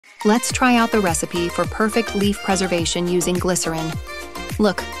Let's try out the recipe for perfect leaf preservation using glycerin.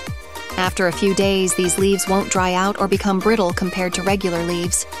 Look, after a few days, these leaves won't dry out or become brittle compared to regular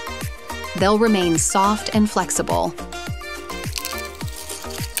leaves. They'll remain soft and flexible.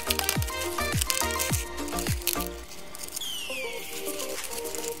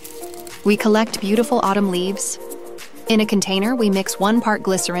 We collect beautiful autumn leaves. In a container, we mix 1 part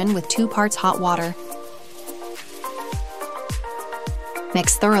glycerin with 2 parts hot water.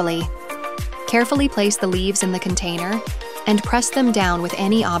 Mix thoroughly. Carefully place the leaves in the container and press them down with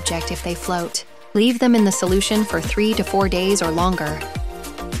any object if they float. Leave them in the solution for 3 to 4 days or longer.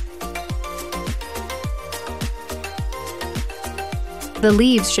 The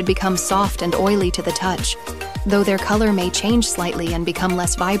leaves should become soft and oily to the touch, though their color may change slightly and become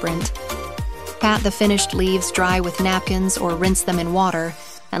less vibrant. Pat the finished leaves dry with napkins or rinse them in water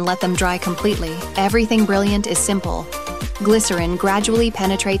and let them dry completely. Everything brilliant is simple. Glycerin gradually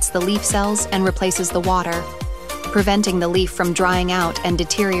penetrates the leaf cells and replaces the water, preventing the leaf from drying out and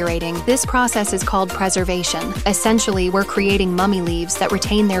deteriorating. This process is called preservation. Essentially, we're creating mummy leaves that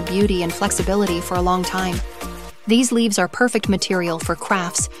retain their beauty and flexibility for a long time. These leaves are perfect material for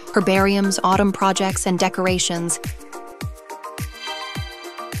crafts, herbariums, autumn projects, and decorations,